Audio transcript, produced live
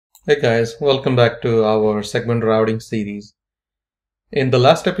Hey guys, welcome back to our segment routing series. In the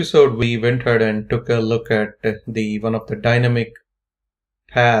last episode, we went ahead and took a look at the one of the dynamic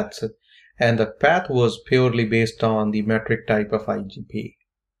paths, and the path was purely based on the metric type of IGP.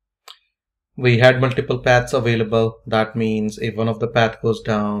 We had multiple paths available. That means if one of the path goes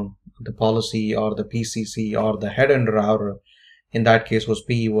down, the policy or the PCC or the head-end router, in that case was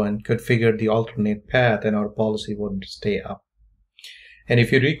PE1, could figure the alternate path and our policy would stay up. And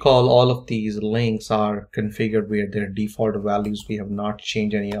if you recall, all of these links are configured with their default values. We have not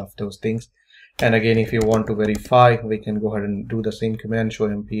changed any of those things. And again, if you want to verify, we can go ahead and do the same command, show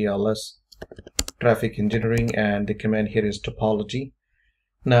MPLS traffic engineering, and the command here is topology.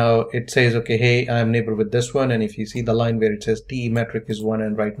 Now it says, okay, hey, I'm neighbor with this one. And if you see the line where it says TE metric is 1,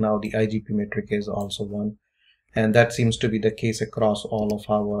 and right now the IGP metric is also 1. And that seems to be the case across all of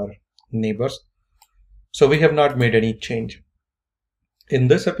our neighbors. So we have not made any change. In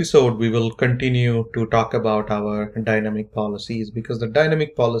this episode, we will continue to talk about our dynamic policies, because the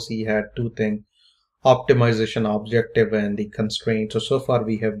dynamic policy had two things: optimization objective and the constraint. So far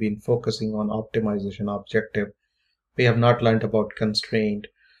we have been focusing on optimization objective. We have not learned about constraint.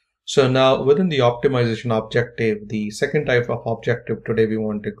 So now within the optimization objective, the second type of objective today we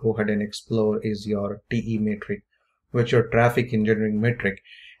want to go ahead and explore is your TE metric, which your traffic engineering metric.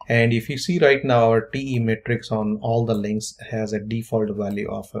 And if you see right now, our TE metrics on all the links has a default value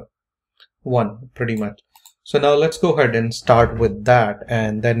of 1 pretty much. So now let's go ahead and start with that,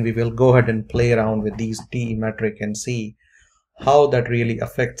 and then we will go ahead and play around with these TE metric and see how that really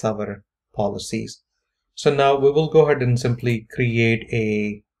affects our policies. So now we will go ahead and simply create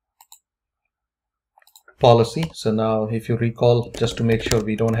a policy. So now if you recall, just to make sure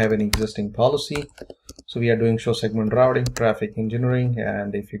we don't have any existing policy, so we are doing show segment routing, traffic engineering,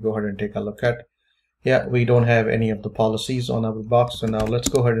 and if you go ahead and take a look at, yeah, we don't have any of the policies on our box. So now let's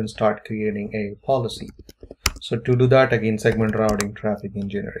go ahead and start creating a policy. So to do that, again, segment routing, traffic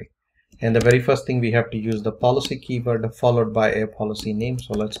engineering. And the very first thing we have to use the policy keyword followed by a policy name.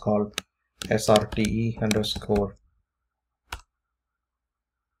 So let's call SRTE underscore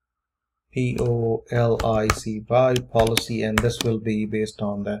POLIC by policy, and this will be based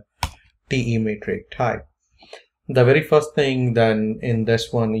on the TE metric type. The very first thing then in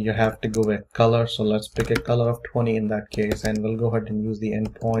this one, you have to go with color. So let's pick a color of 20 in that case, and we'll go ahead and use the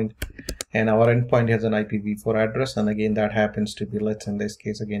endpoint. And our endpoint has an IPv4 address, and again that happens to be, let's in this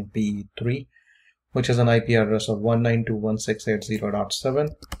case again PE3, which is an IP address of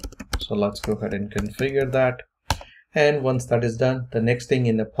 192.168.0.7. So let's go ahead and configure that. And once that is done, the next thing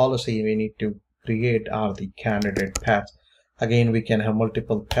in the policy we need to create are the candidate paths. Again, we can have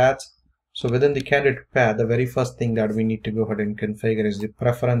multiple paths. So within the candidate path, the very first thing that we need to go ahead and configure is the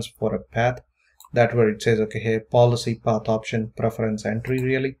preference for a path. That where it says, okay, hey, policy path option preference entry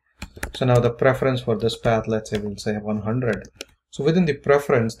really. So now the preference for this path, let's say we'll say 100. So within the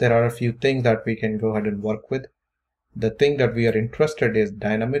preference, there are a few things that we can go ahead and work with. The thing that we are interested is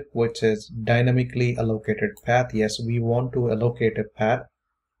dynamic, which is dynamically allocated path. Yes, we want to allocate a path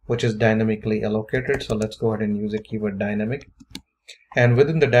which is dynamically allocated. So let's go ahead and use a keyword dynamic. And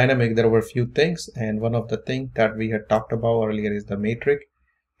within the dynamic, there were a few things. And one of the things that we had talked about earlier is the metric.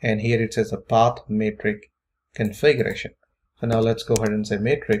 And here it says a path metric configuration. So now let's go ahead and say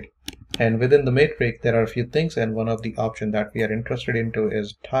metric. And within the metric, there are a few things. And one of the options that we are interested into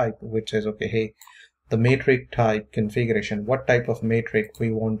is type, which says, okay, hey, the metric type configuration, what type of metric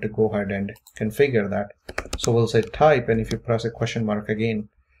we want to go ahead and configure that. So we'll say type, and if you press a question mark again,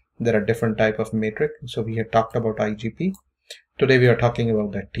 there are different type of metric. So we had talked about IGP. Today we are talking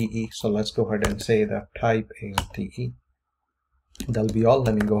about the TE. So let's go ahead and say the type is TE. That'll be all.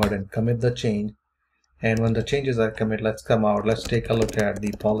 Let me go ahead and commit the change. And when the changes are commit, let's come out. Let's take a look at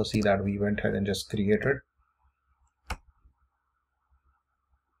the policy that we went ahead and just created.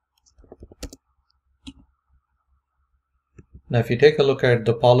 Now, if you take a look at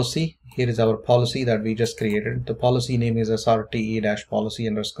the policy, here is our policy that we just created. The policy name is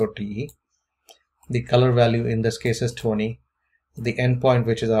SRTE-policy_TE. The color value in this case is 20. The endpoint,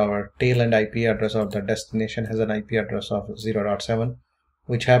 which is our tail end IP address, or the destination, has an IP address of 0.7,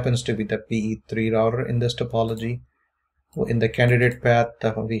 which happens to be the PE3 router in this topology. In the candidate path,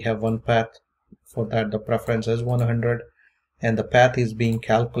 we have one path. For that, the preference is 100, and the path is being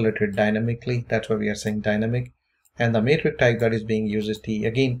calculated dynamically. That's why we are saying dynamic. And the metric type that is being used is TE.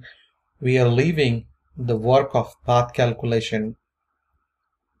 Again, we are leaving the work of path calculation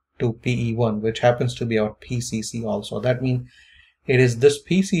to PE1, which happens to be our PCC also. That means it is this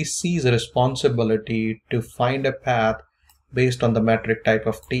PCC's responsibility to find a path based on the metric type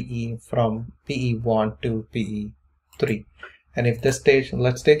of TE from PE1 to PE3. And if this stage,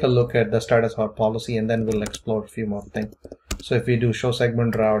 let's take a look at the status of our policy and then we'll explore a few more things. So if we do show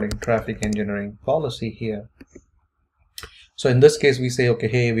segment routing, traffic engineering policy here. So in this case, we say, okay,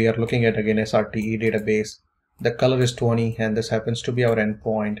 hey, we are looking at again SRTE database. The color is 20 and this happens to be our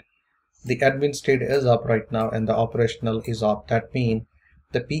endpoint. The admin state is up right now and the operational is up. That means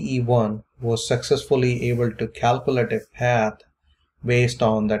the PE1 was successfully able to calculate a path based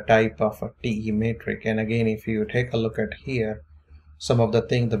on the type of a TE metric. And again, if you take a look at here, some of the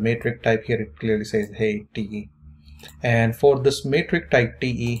things, the metric type here, it clearly says, hey, TE. And for this metric type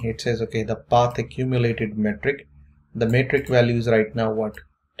TE, it says, okay, the path accumulated metric. The metric value is right now what?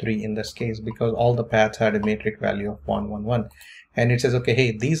 3 in this case, because all the paths had a metric value of 111. And it says, okay,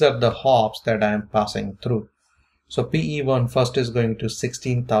 hey, these are the hops that I am passing through. So PE1 first is going to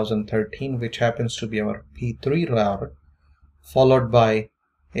 16,013, which happens to be our P3 router, followed by,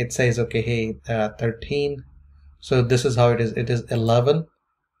 it says, okay, hey, 13. So this is how it is. It is 11,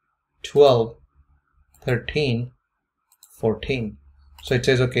 12, 13, 14. So it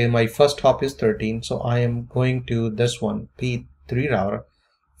says, okay, my first hop is 13. So I am going to this one, P3 router.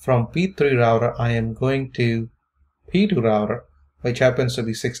 From P3 router, I am going to P2 router, which happens to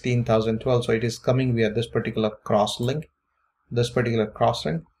be 16,012. So it is coming via this particular cross link,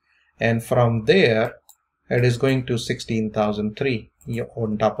 and from there it is going to 16,003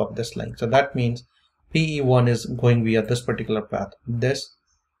 on top of this link. So that means PE1 is going via this particular path, this,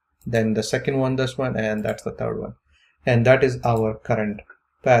 then the second one, this one, and that's the third one. And that is our current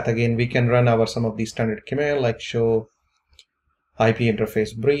path. Again, we can run our some of these standard command like show IP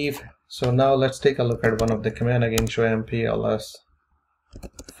interface brief. So now let's take a look at one of the command, again show MPLS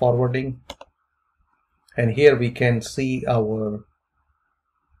forwarding, and here we can see our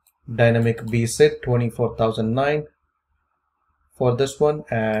dynamic BSID 24,009 for this one,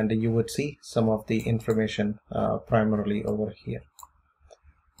 and you would see some of the information primarily over here.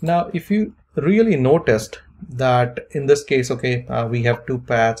 Now if you really noticed that in this case, okay, we have two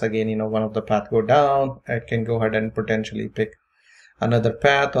paths. Again, one of the path go down, I can go ahead and potentially pick another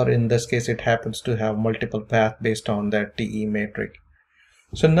path, or in this case it happens to have multiple paths based on that TE metric.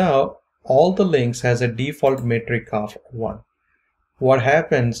 So now all the links has a default metric of 1. What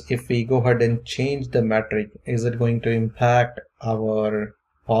happens if we go ahead and change the metric? Is it going to impact our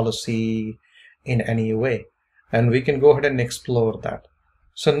policy in any way? And we can go ahead and explore that.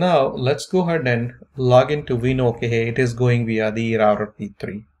 So now let's go ahead and log into, we know, okay, hey, it is going via the router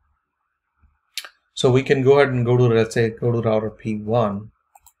P3. So we can go ahead and go to, let's say, go to router P1.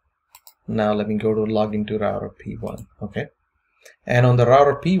 Now let me go to log into router P1. Okay. And on the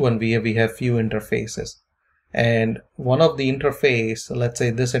router P1, we have few interfaces. And one of the interface, let's say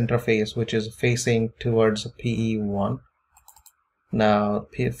this interface, which is facing towards PE1. Now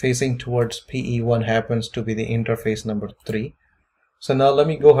facing towards PE1 happens to be the interface number 3. So now let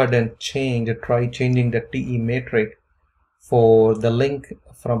me go ahead and try changing the TE metric for the link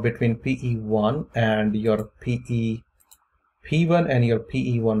from between PE1 and your P1 and your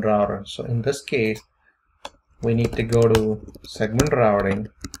PE1 router. So in this case, we need to go to segment routing,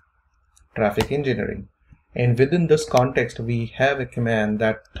 traffic engineering. And within this context, we have a command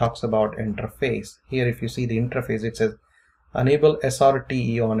that talks about interface. Here, if you see the interface, it says enable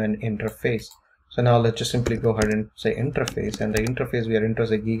SRTE on an interface. So now let's just simply go ahead and say interface, and the interface we are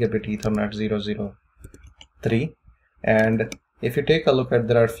interested in gigabit Ethernet 003. And if you take a look at,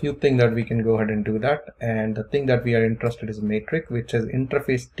 there are a few things that we can go ahead and do that. And the thing that we are interested is metric, which is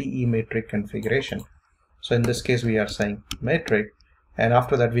interface TE metric configuration. So in this case, we are saying metric, and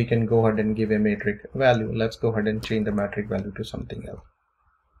after that we can go ahead and give a metric value. Let's go ahead and change the metric value to something else.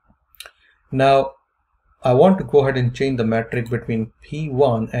 Now I want to go ahead and change the metric between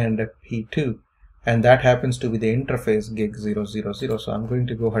P1 and P2, and that happens to be the interface gig 000. So I'm going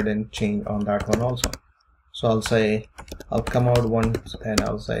to go ahead and change on that one also. So I'll say, I'll come out once and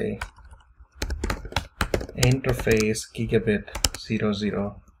I'll say interface gigabit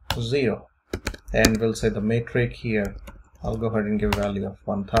 000, and we'll say the metric here, I'll go ahead and give a value of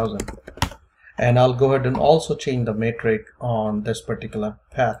 1000, and I'll go ahead and also change the metric on this particular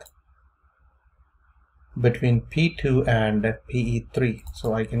path between P2 and PE3.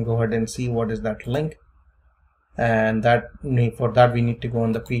 So I can go ahead and see what is that link, and for that we need to go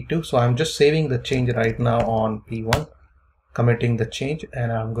on the P2. So I'm just saving the change right now on P1, committing the change,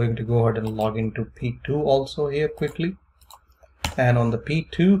 and I'm going to go ahead and log into P2 also here quickly. And on the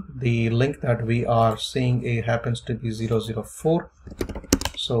P2, the link that we are seeing happens to be 004.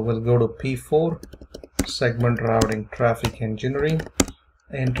 So we'll go to P4, segment routing, traffic engineering,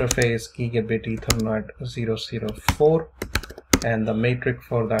 interface gigabit Ethernet 004, and the metric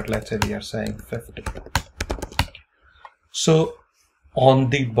for that, let's say we are saying 50. So on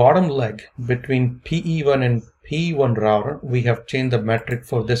the bottom leg between PE1 and PE1 router, we have changed the metric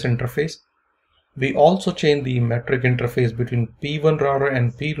for this interface. We also changed the metric interface between P1 router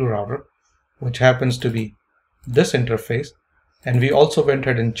and P2 router, which happens to be this interface. And we also went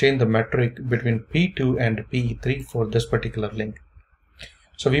ahead and changed the metric between P2 and PE3 for this particular link.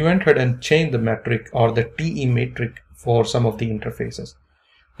 So we went ahead and changed the metric or the TE metric for some of the interfaces.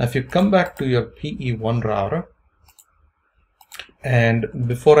 Now if you come back to your PE1 router, and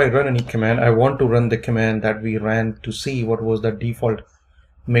before I run any command, I want to run the command that we ran to see what was the default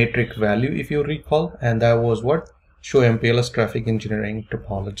metric value, if you recall, and that was what? Show MPLS traffic engineering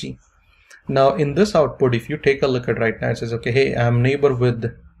topology. Now in this output, if you take a look at right now, it says, okay, hey, I'm neighbor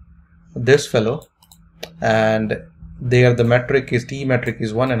with this fellow, and there the metric is T metric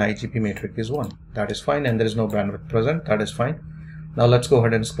is 1 and IGP metric is 1. That is fine, and there is no bandwidth present. That is fine. Now let's go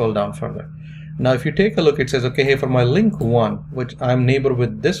ahead and scroll down further. Now if you take a look, it says, okay, hey, for my link 1, which I'm neighbor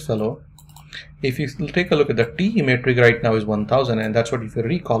with this fellow, if you take a look at the TE metric right now is 1000, and that's what, if you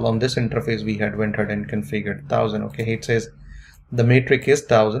recall, on this interface we had went ahead and configured 1000. Okay, it says the metric is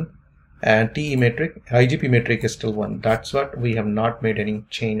 1000 and TE metric, IGP metric is still 1. That's what we have not made any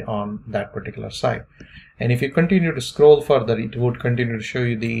change on that particular side. And if you continue to scroll further, it would continue to show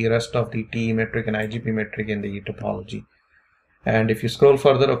you the rest of the TE metric and IGP metric in the topology. And if you scroll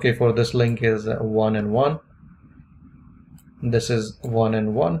further, okay, for this link is 1 and 1. This is 1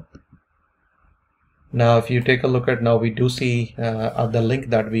 and 1. Now if you take a look at, now we do see the link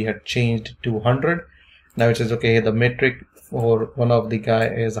that we had changed to 100. Now it says, okay, the metric for one of the guy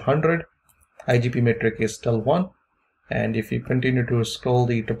is 100. IGP metric is still 1. And if you continue to scroll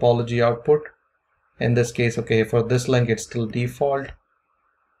the topology output, in this case, okay, for this link it's still default.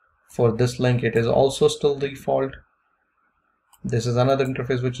 For this link it is also still default. This is another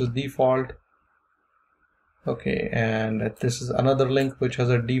interface which is default. Okay, and this is another link which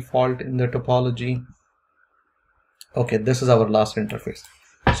has a default in the topology. Okay, this is our last interface.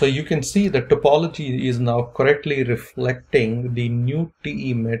 So you can see the topology is now correctly reflecting the new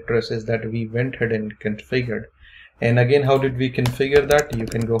TE matrices that we went ahead and configured. And again, how did we configure that? You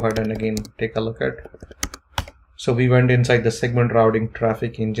can go ahead and again take a look at. So we went inside the segment routing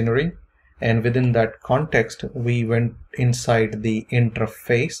traffic engineering, and within that context we went inside the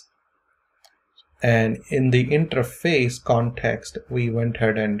interface, and in the interface context we went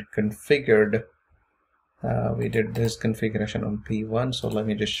ahead and configured, we did this configuration on P1. So let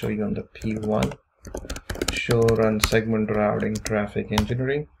me just show you on the P1, show run segment routing traffic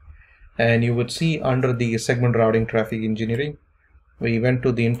engineering, and you would see under the segment routing traffic engineering we went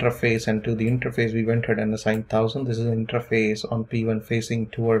to the interface, and to the interface we went ahead and assigned 1000. This is an interface on P1 facing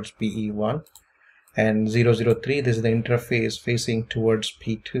towards PE1, and 003, this is the interface facing towards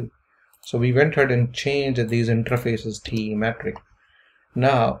P2. So we went ahead and changed these interfaces TE metric.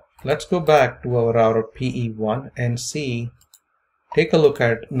 Now let's go back to our router PE1 and see, take a look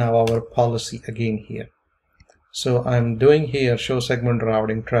at now our policy again here. So I'm doing here show segment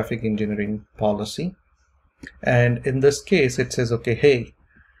routing traffic engineering policy, and in this case it says, okay, hey,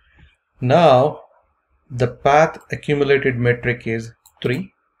 now the path accumulated metric is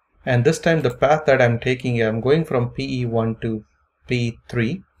 3, and this time the path that I'm taking, I'm going from PE1 to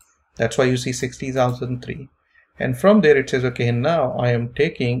P3. That's why you see 60,003, and from there it says, okay, now I am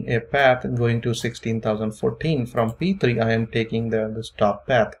taking a path going to 16,014. From P3 I am taking this top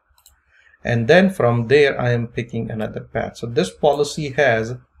path, and then from there I am picking another path. So this policy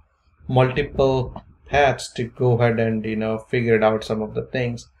has multiple paths to go ahead and figure out some of the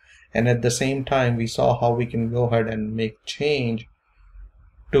things, and at the same time we saw how we can go ahead and make change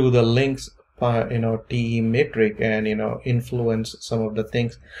to the links TE metric and influence some of the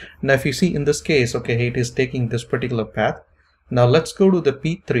things. Now if you see in this case, okay, it is taking this particular path. Now let's go to the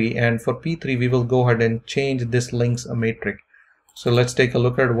P3, and for P3 we will go ahead and change this links metric. So let's take a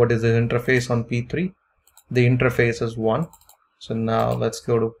look at what is the interface on P3. The interface is 1. So now let's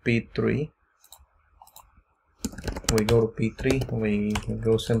go to P3. We go to P3, we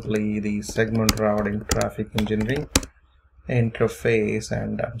go simply the segment routing traffic engineering interface,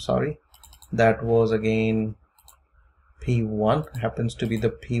 and I'm sorry, that was again P1, happens to be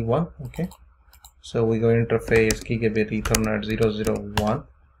the P1. Okay, so we go interface gigabit ethernet 001,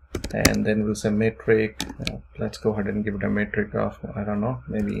 and then we'll say metric. Let's go ahead and give it a metric of, I don't know,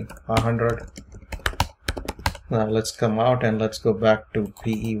 maybe 100. Now let's come out and let's go back to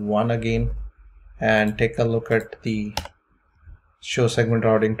PE1 again and take a look at the show segment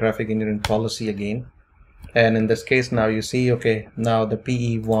routing traffic engineering policy again. And in this case now you see, okay, now the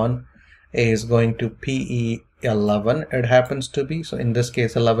PE1 is going to PE11, it happens to be. So in this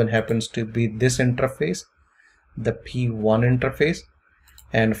case 11 happens to be this interface, the P1 interface,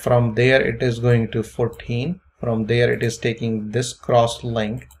 and from there it is going to 14. From there it is taking this cross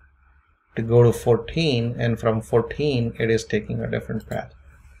link to go to 14, and from 14 it is taking a different path.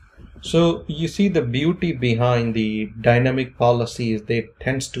 So you see the beauty behind the dynamic policies, they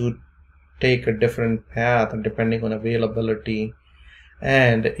tends to take a different path depending on availability,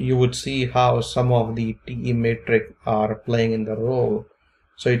 and you would see how some of the TE metric are playing in the role.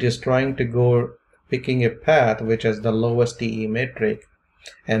 So it is trying to go picking a path which has the lowest TE metric,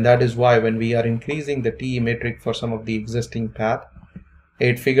 and that is why when we are increasing the TE metric for some of the existing path,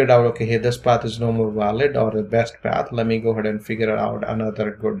 it figured out, okay, hey, this path is no more valid or the best path, let me go ahead and figure out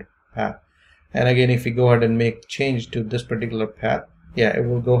another good path. And again, if we go ahead and make change to this particular path, yeah, it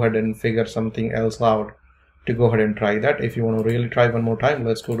will go ahead and figure something else out to go ahead and try that. If you want to really try one more time,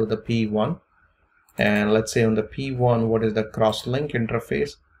 let's go to the P1, and let's say on the P1, what is the cross link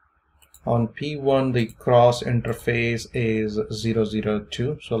interface? On P1, the cross interface is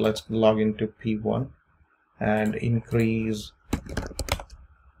 002. So let's log into P1 and increase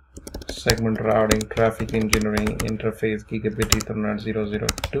segment routing traffic engineering interface gigabit ethernet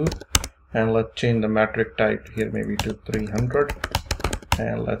 002, and let's change the metric type here maybe to 300,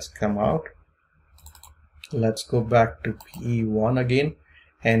 and let's come out. Let's go back to P1 again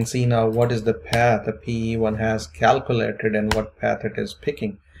and see now what is the path the P1 has calculated and what path it is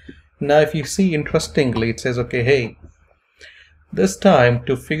picking. Now if you see, interestingly, it says, okay, hey, this time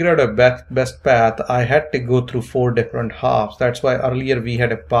to figure out a best path, I had to go through 4 different hops. That's why earlier we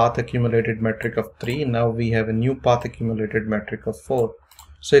had a path accumulated metric of 3. Now we have a new path accumulated metric of 4.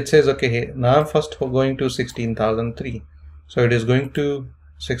 So it says, okay, hey, now I'm first going to 16,003. So it is going to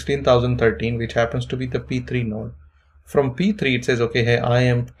 16,013, which happens to be the P3 node. From P3, it says, okay, hey, I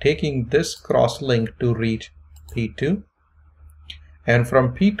am taking this cross link to reach P2. And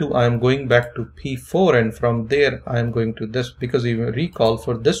from P2 I am going back to P4, and from there I am going to this, because you recall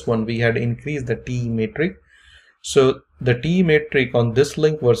for this one we had increased the TE metric. So the TE metric on this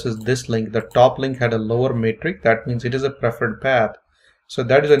link versus this link, the top link had a lower metric. That means it is a preferred path. So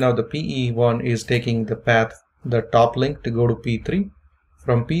that is why now the PE1 is taking the path, the top link to go to P3.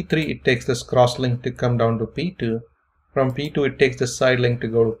 From P3 it takes this cross link to come down to P2. From P2 it takes the side link to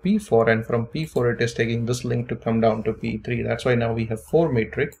go to P4, and from P4 it is taking this link to come down to P3. That's why now we have 4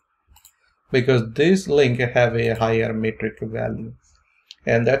 metric, because this link have a higher metric value.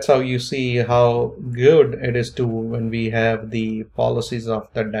 And that's how you see how good it is to when we have the policies of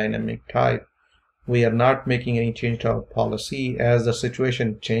the dynamic type. We are not making any change to our policy. As the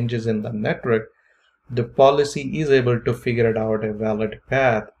situation changes in the network, the policy is able to figure it out a valid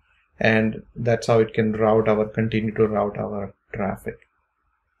path, and that's how it can continue to route our traffic.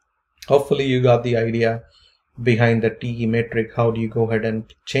 Hopefully you got the idea behind the TE metric. How do you go ahead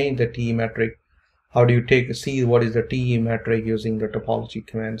and change the TE metric? How do you see what is the TE metric using the topology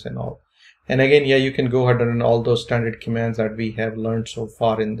commands and all? And again, yeah, you can go ahead and run all those standard commands that we have learned so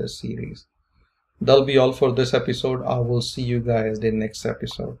far in this series. That'll be all for this episode. I will see you guys in the next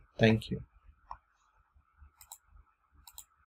episode. Thank you.